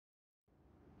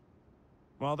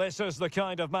Well, this is the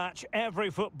kind of match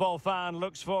every football fan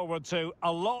looks forward to.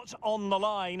 A lot on the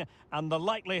line and the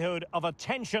likelihood of a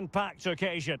tension-packed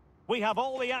occasion. We have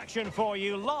all the action for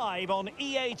you live on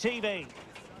EA TV.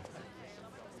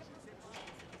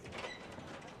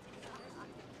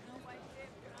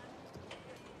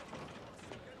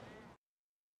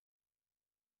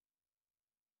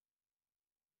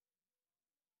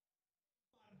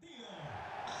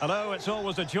 Hello, it's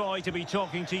always a joy to be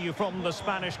talking to you from the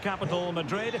Spanish capital,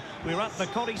 Madrid. We're at the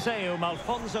Coliseum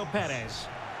Alfonso Perez.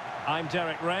 I'm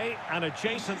Derek Ray, and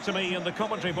adjacent to me in the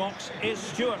commentary box is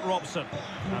Stuart Robson.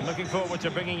 I'm looking forward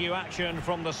to bringing you action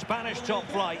from the Spanish top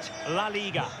flight, La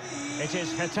Liga. It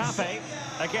is Getafe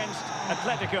against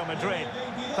Atletico Madrid.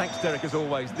 Thanks, Derek, as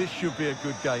always. This should be a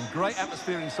good game. Great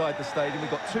atmosphere inside the stadium. We've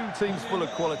got two teams full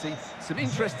of quality, some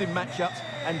interesting matchups,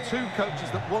 and two coaches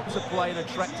that want to play an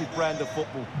attractive brand of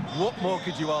football. What more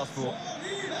could you ask for?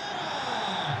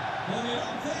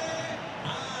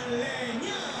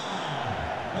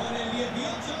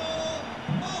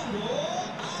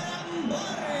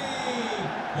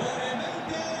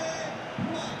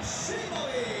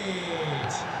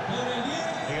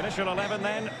 The initial 11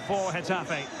 then for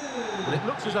Getafe. Well, it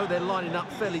looks as though they're lining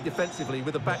up fairly defensively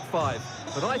with a back five,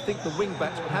 but I think the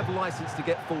wing-backs will have licence to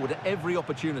get forward at every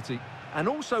opportunity. And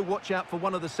also watch out for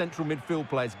one of the central midfield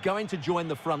players going to join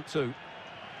the front two.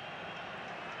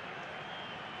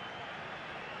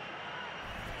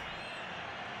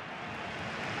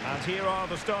 And here are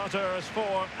the starters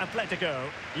for Atletico.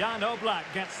 Jan Oblak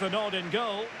gets the nod in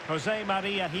goal. Jose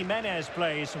Maria Jimenez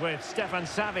plays with Stefan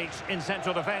Savic in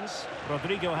central defence.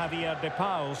 Rodrigo Javier de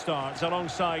Paul starts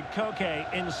alongside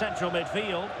Koke in central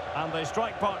midfield. And the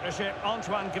strike partnership,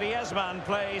 Antoine Griezmann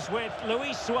plays with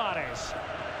Luis Suarez.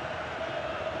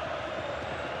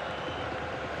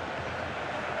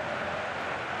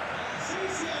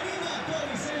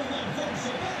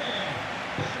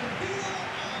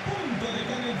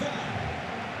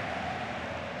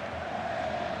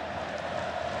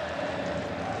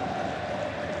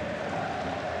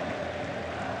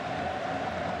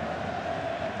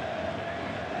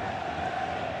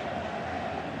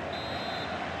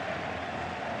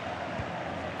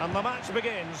 And the match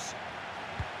begins.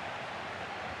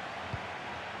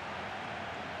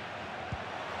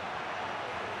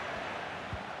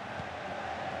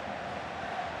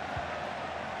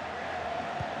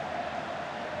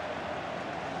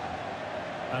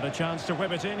 And a chance to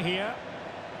whip it in here.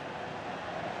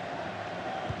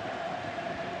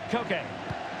 Koke.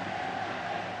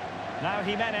 Now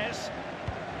Jimenez.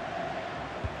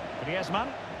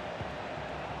 Griezmann.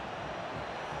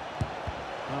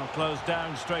 Well, closed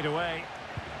down straight away.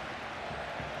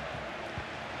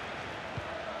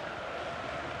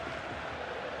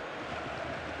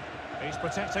 He's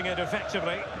protecting it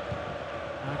effectively.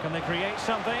 Now can they create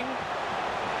something?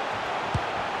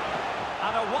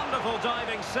 And a wonderful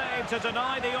diving save to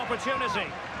deny the opportunity.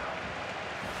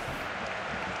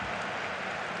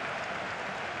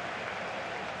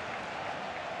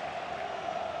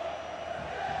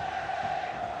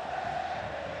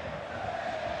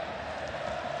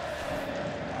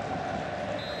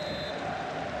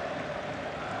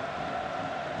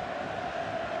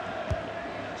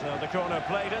 So the corner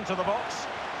played into the box.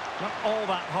 Not all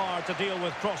that hard to deal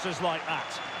with crosses like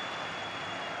that.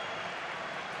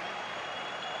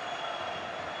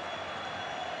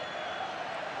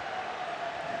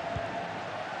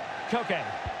 Koke.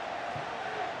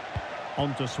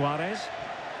 On to Suarez.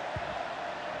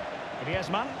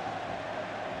 Griezmann.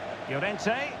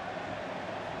 Llorente.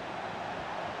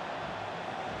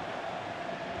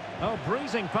 Oh,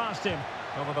 breezing past him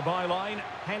over the byline,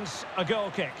 hence a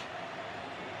goal kick.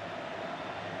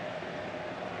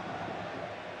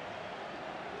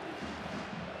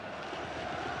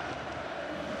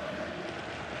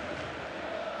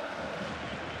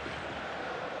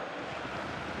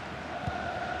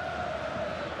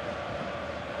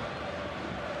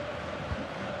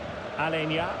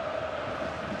 Alenia.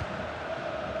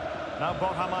 Now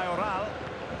Borja Mayoral.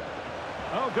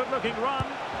 Oh, good-looking run.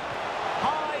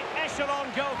 High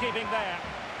echelon goalkeeping there.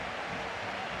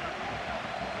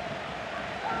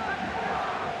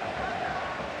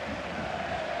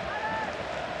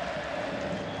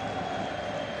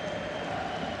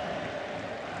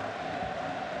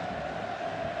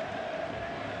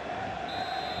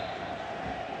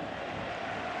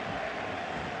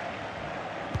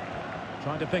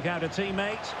 Trying to pick out a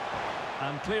teammate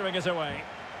and clearing it away.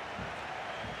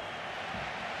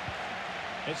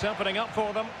 It's opening up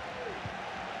for them.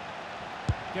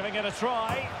 Giving it a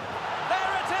try.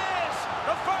 There it is!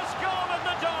 The first goal in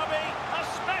the derby. A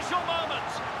special moment.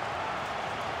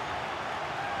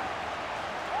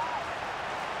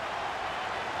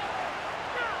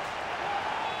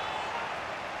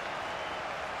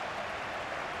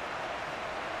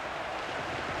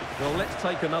 Well, let's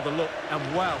take another look.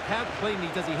 And wow, how cleanly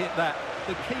does he hit that?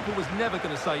 The keeper was never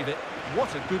going to save it.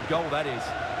 What a good goal that is.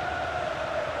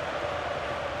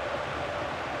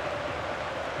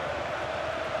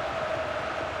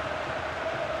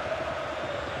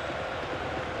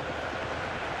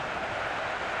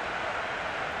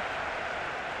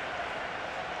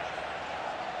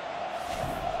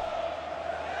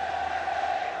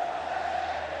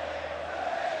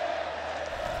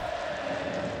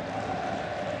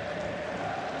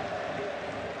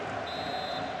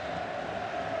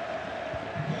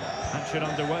 Action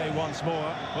underway once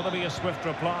more. Will there be a swift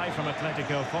reply from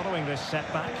Atletico following this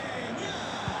setback?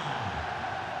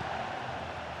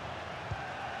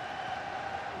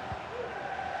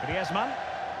 Griezmann.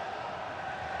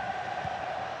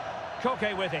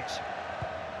 Koke with it.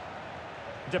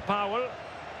 De Paul.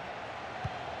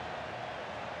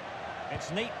 It's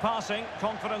neat passing,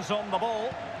 confidence on the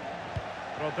ball.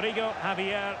 Rodrigo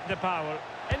Javier De Paul.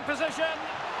 In position.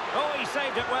 Oh, he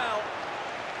saved it well.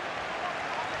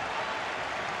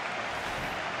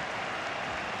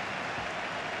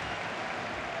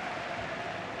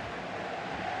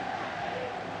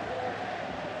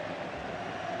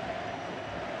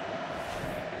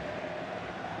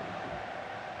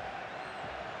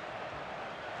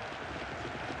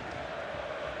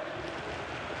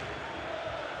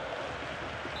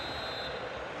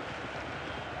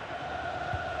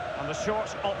 And the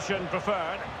short option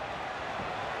preferred.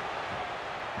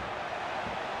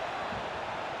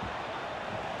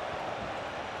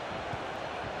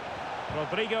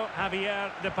 Rodrigo Javier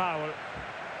De Paul.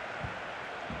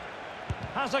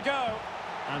 Has a go.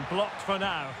 And blocked for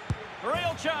now.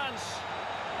 Real chance.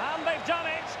 And they've done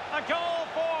it. A goal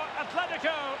for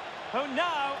Atletico, who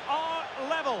now are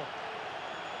level.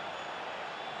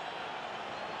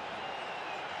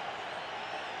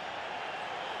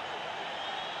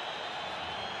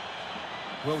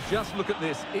 Well, just look at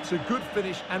this. It's a good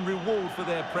finish and reward for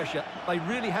their pressure. They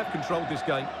really have controlled this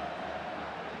game.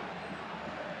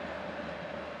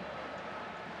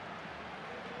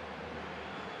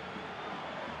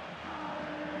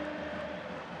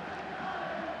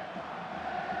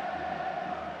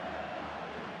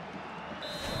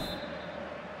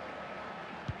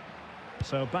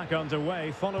 So back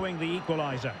underway following the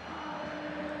equaliser.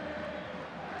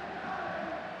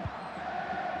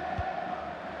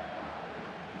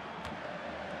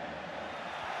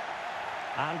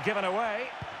 And given away.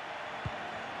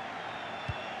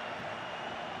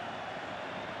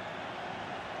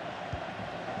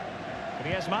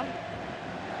 Griezmann.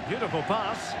 Beautiful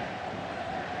pass.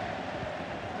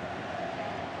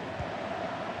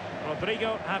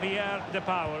 Rodrigo Javier De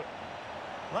Paul.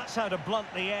 That's how to blunt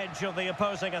the edge of the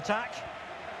opposing attack.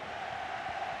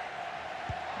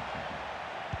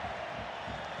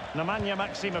 Nemanja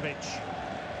Maksimovic.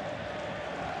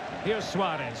 Here's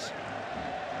Suarez.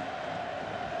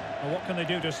 Well, what can they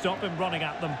do to stop him running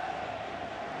at them?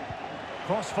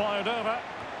 Cross fired over.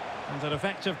 And an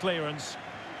effective clearance.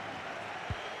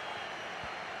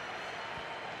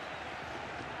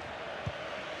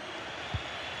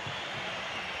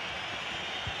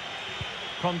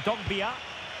 Kondogbia.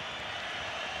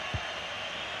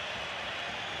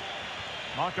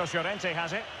 Marcos Llorente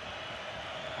has it.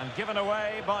 And given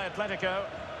away by Atletico.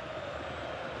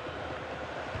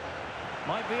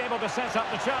 Might be able to set up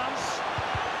the chance.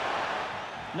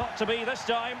 Not to be this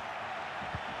time.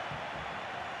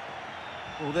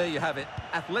 Well, there you have it.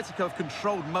 Atletico have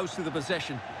controlled most of the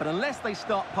possession, but unless they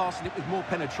start passing it with more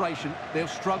penetration, they'll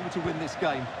struggle to win this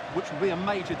game, which will be a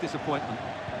major disappointment.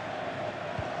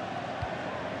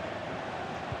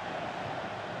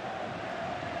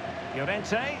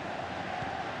 Llorente.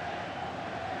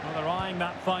 Well, they're eyeing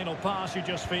that final pass, you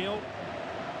just feel.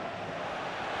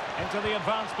 Into the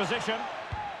advanced position.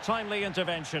 Timely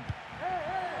intervention.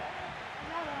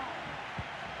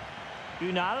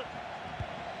 Unal.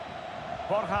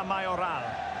 Borja Mayoral.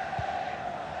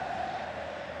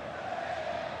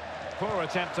 Poor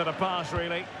attempt at a pass,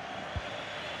 really.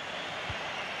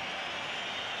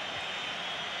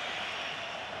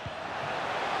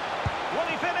 Will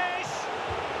he finish?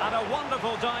 And a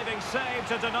wonderful diving save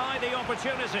to deny the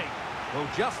opportunity. Well,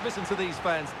 just listen to these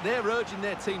fans. They're urging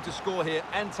their team to score here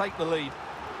and take the lead.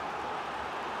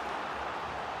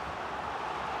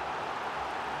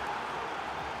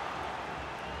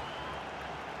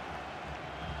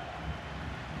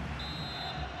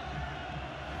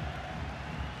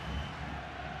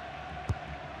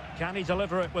 Can he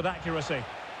deliver it with accuracy?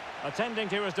 Attending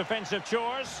to his defensive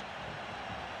chores.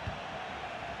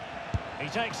 He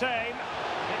takes aim.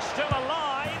 It's still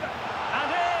alive.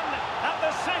 And in at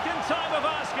the second time of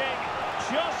asking.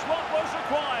 Just what was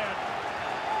required.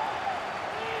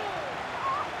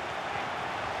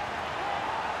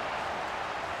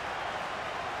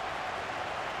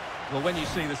 Well, when you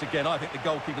see this again, I think the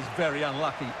goalkeeper's very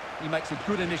unlucky. He makes a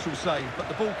good initial save, but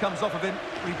the ball comes off of him,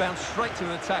 rebounds straight to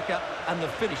an attacker, and the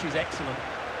finish is excellent.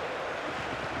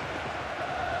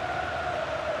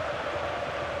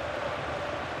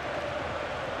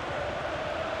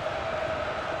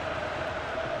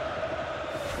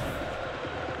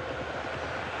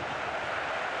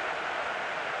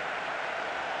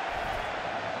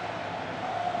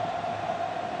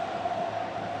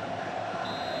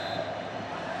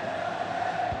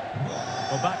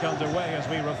 Well, back underway as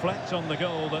we reflect on the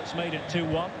goal that's made it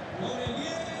 2-1.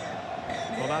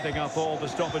 Well, adding up all the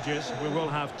stoppages, we will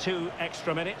have 2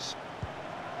 extra minutes.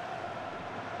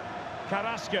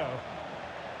 Carrasco.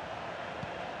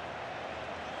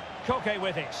 Koke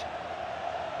with it.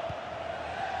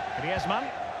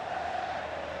 Griezmann.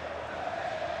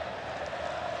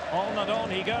 On and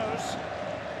on he goes.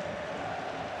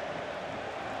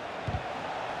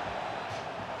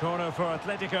 Corner for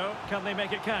Atletico. Can they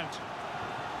make it count?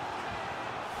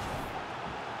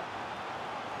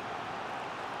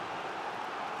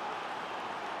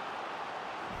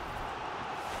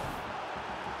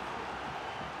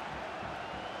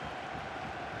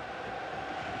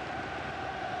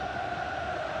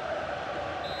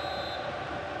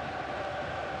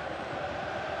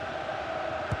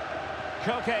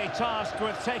 Koke tasked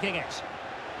with taking it.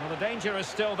 Well, the danger is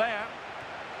still there.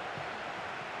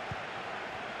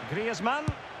 Griezmann.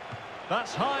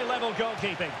 That's high-level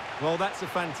goalkeeping. Well, that's a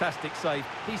fantastic save.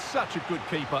 He's such a good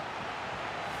keeper.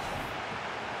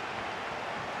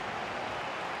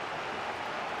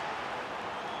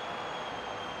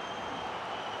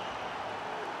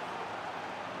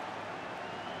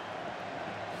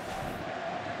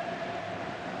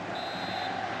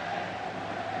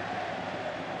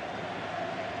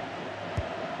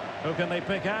 Who can they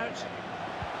pick out?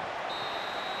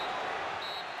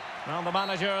 Well, the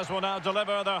managers will now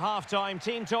deliver their half-time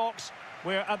team talks.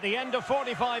 We're at the end of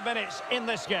 45 minutes in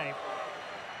this game.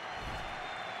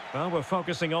 Well, we're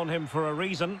focusing on him for a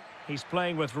reason. He's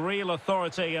playing with real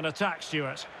authority in attack,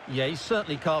 Stuart. Yeah, he's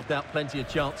certainly carved out plenty of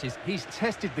chances. He's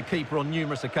tested the keeper on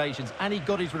numerous occasions, and he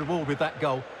got his reward with that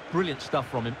goal. Brilliant stuff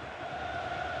from him.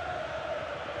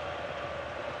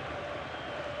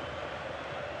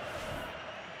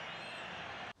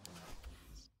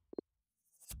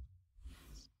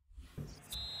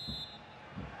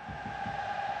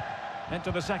 Into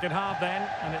the second half then,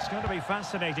 and it's going to be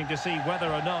fascinating to see whether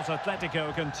or not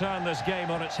Atletico can turn this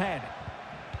game on its head.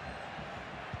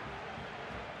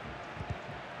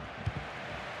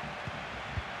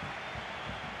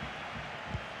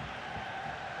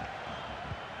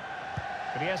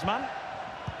 Griezmann.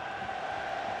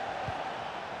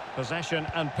 Possession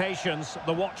and patience,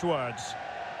 the watchwords.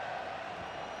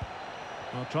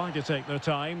 Well, trying to take their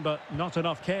time, but not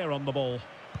enough care on the ball.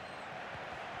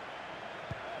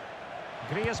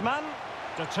 Griezmann,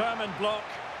 determined block.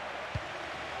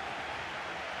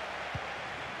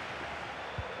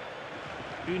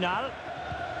 Unal.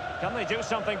 Can they do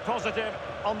something positive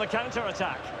on the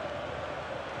counter-attack?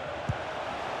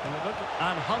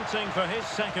 And hunting for his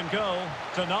second goal.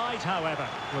 Denied, however.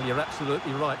 Well, you're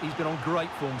absolutely right. He's been on great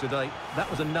form today. That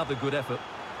was another good effort.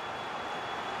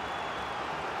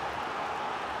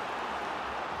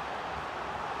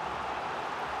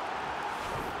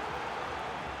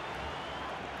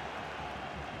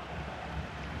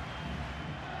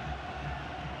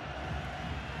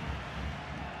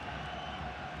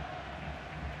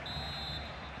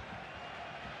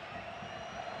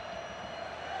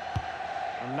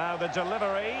 And now the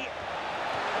delivery.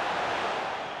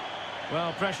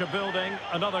 Well, pressure building,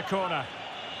 another corner.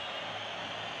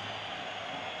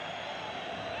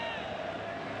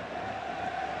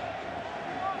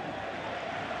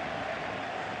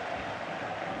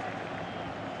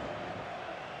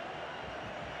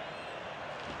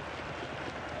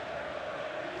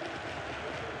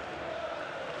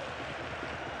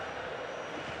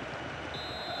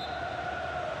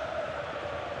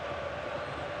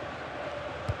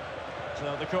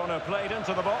 So the corner played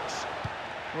into the box.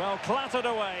 Well, clattered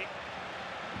away.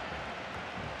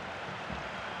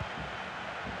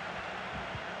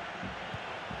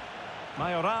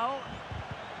 Mayoral.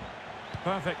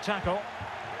 Perfect tackle.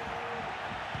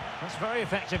 That's very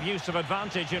effective use of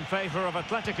advantage in favour of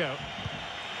Atletico.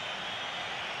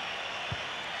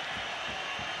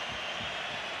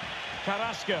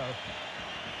 Carrasco.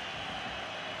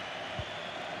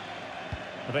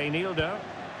 Reinildo.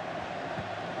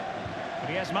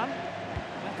 Griezmann.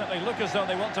 Definitely look as though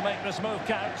they want to make this move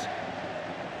count.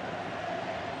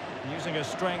 Using his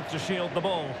strength to shield the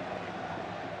ball.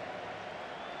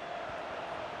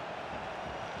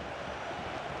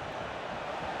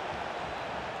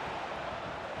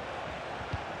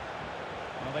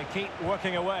 keep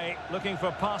working away, looking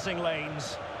for passing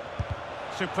lanes.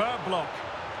 Superb block.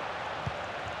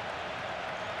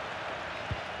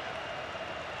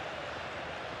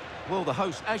 Well, the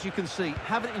hosts, as you can see,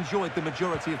 haven't enjoyed the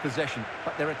majority of possession,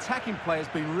 but their attacking play has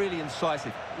been really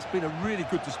incisive. It's been a really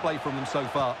good display from them so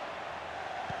far.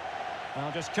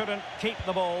 Well, just couldn't keep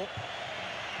the ball.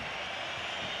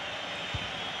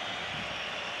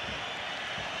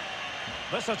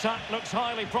 This attack looks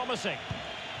highly promising.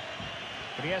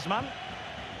 Griezmann.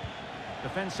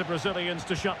 Defensive Brazilians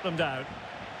to shut them down.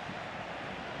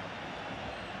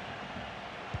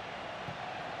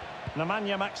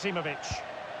 Nemanja Maksimovic.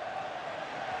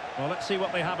 Well, let's see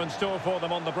what they have in store for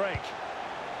them on the break.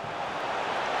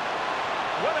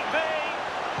 Will it be?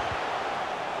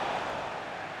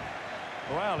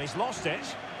 Well, he's lost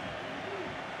it.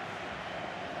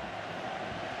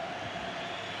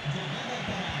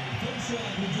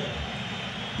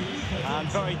 And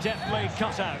very deftly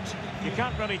cut out. You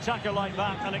can't really tackle like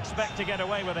that and expect to get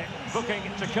away with it. Booking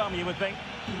to come, you would think.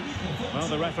 Well,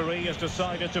 the referee has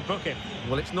decided to book him.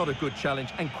 Well, it's not a good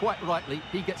challenge, and quite rightly,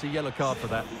 he gets a yellow card for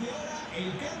that.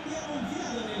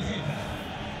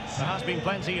 There has been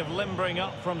plenty of limbering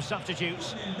up from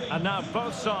substitutes, and now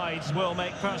both sides will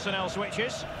make personnel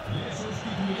switches.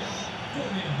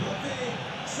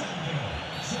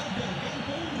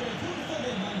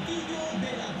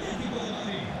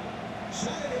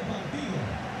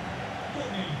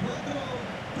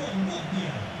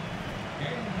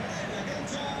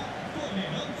 con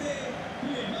el 11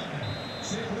 le mata.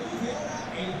 Se produce ahora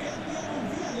el cambio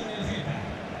anunciado en el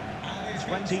Getafe.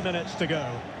 20 minutes to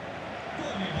go.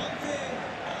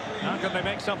 How can they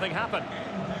make something happen?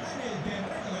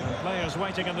 Players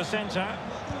waiting in the centre.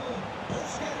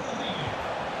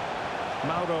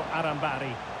 Mauro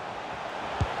Arambari.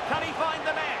 Can he find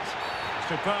the net?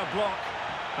 Superb block.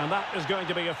 And that is going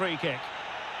to be a free kick.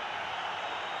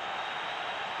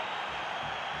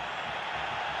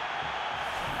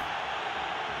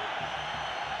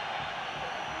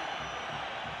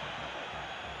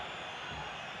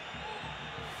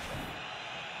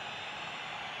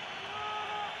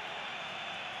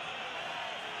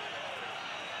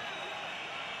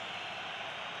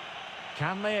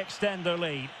 Can they extend their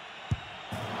lead?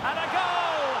 And a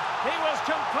goal! He was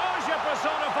composure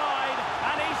personified,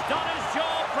 and he's done his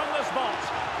job from the spot.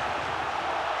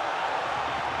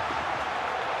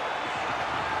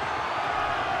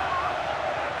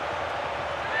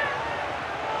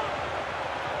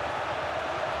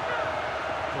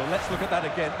 Well, let's look at that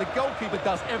again. The goalkeeper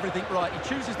does everything right. He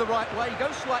chooses the right way, he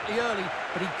goes slightly early,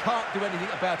 but he can't do anything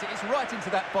about it. It's right into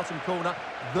that bottom corner.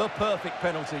 The perfect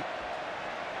penalty.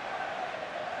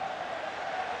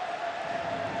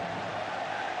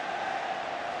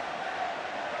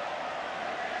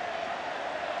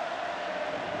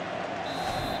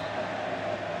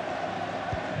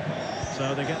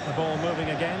 So they get the ball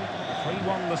moving again.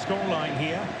 3-1 the scoreline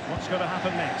here. What's going to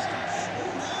happen next?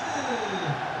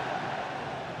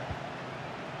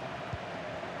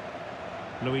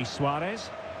 Luis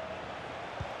Suarez.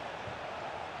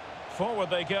 Forward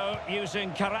they go,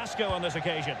 using Carrasco on this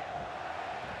occasion.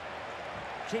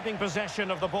 Keeping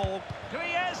possession of the ball.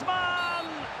 Griezmann!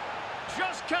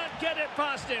 Just can't get it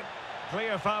past him.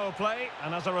 Clear foul play,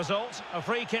 and as a result, a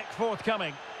free kick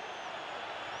forthcoming.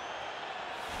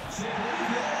 So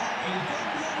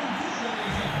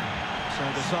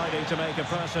deciding to make a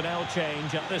personnel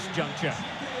change at this juncture.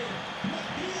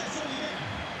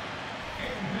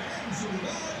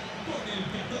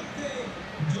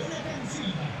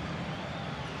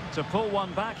 To pull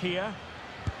one back here.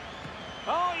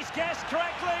 Oh, he's guessed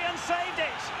correctly and saved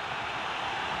it.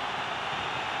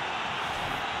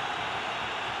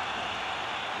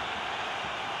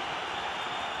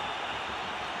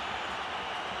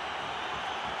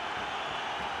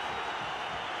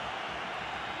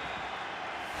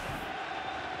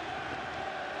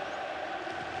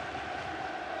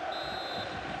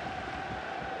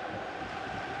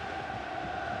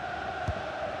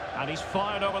 And he's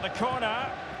fired over the corner.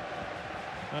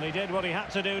 And he did what he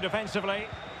had to do defensively.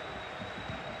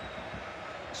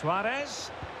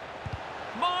 Suarez.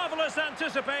 Marvellous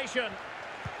anticipation.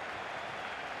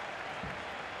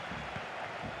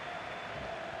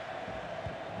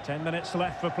 Ten minutes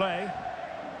left for play.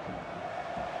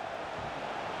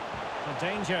 The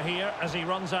danger here as he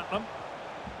runs at them.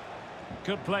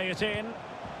 Could play it in.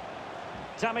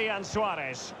 Damian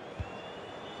Suarez.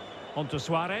 On to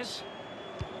Suarez.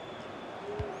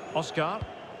 Oscar.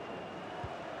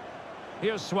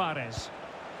 Here's Suarez.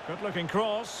 Good-looking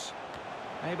cross.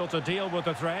 Able to deal with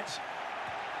the threat.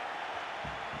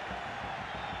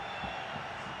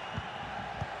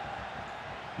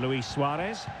 Luis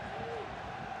Suarez.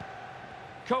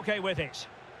 Koke with it.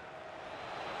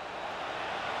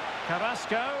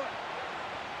 Carrasco.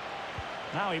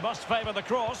 Now he must favour the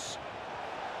cross.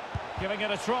 Giving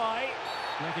it a try.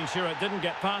 Making sure it didn't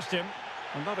get past him.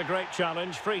 And not a great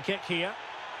challenge. Free kick here.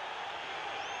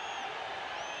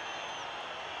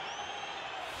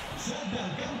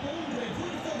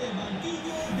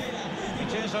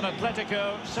 It is an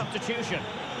Atletico substitution.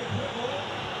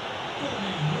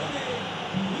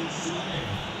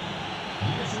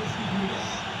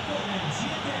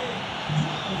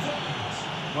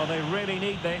 Well, they really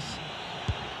need this.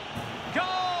 Goal!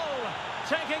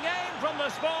 Taking aim from the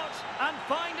spot and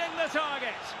finding the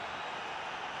target.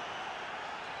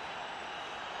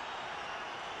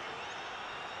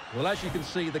 Well, as you can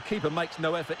see, the keeper makes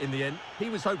no effort in the end. He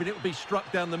was hoping it would be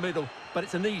struck down the middle, but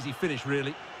it's an easy finish,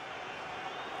 really.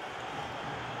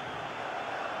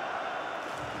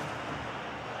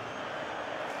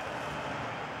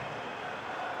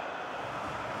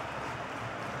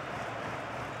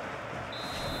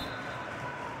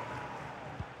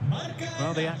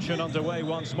 Well, the action underway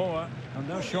once more, and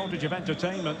no shortage of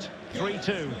entertainment.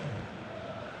 3-2.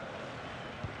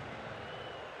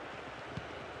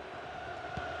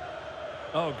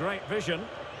 Oh, great vision.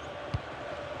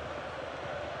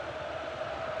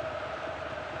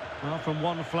 Well, from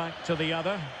one flank to the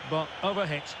other, but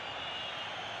overhit.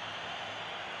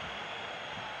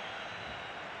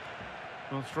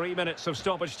 Well, 3 minutes of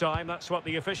stoppage time, that's what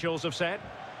the officials have said.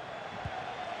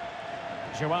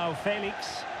 Joao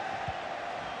Felix.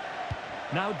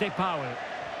 Now De Paul.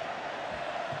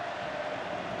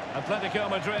 Atletico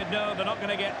Madrid know they're not going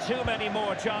to get too many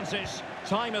more chances.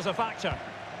 Time is a factor.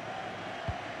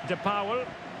 De Paul.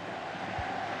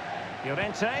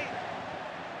 Llorente.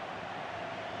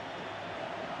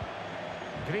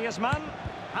 Griezmann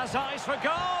has eyes for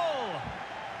goal.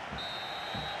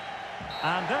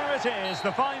 And there it is,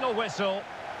 the final whistle.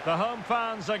 The home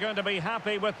fans are going to be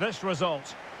happy with this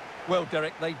result. Well,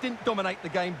 Derek, they didn't dominate the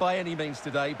game by any means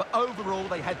today, but overall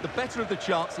they had the better of the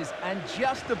chances and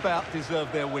just about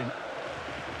deserved their win.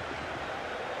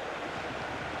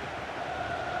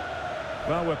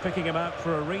 Well, we're picking him out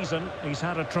for a reason. He's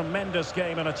had a tremendous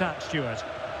game in attack, Stuart.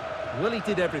 Well, he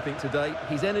did everything today.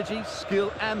 His energy,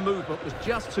 skill and movement was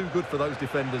just too good for those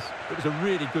defenders. It was a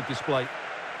really good display.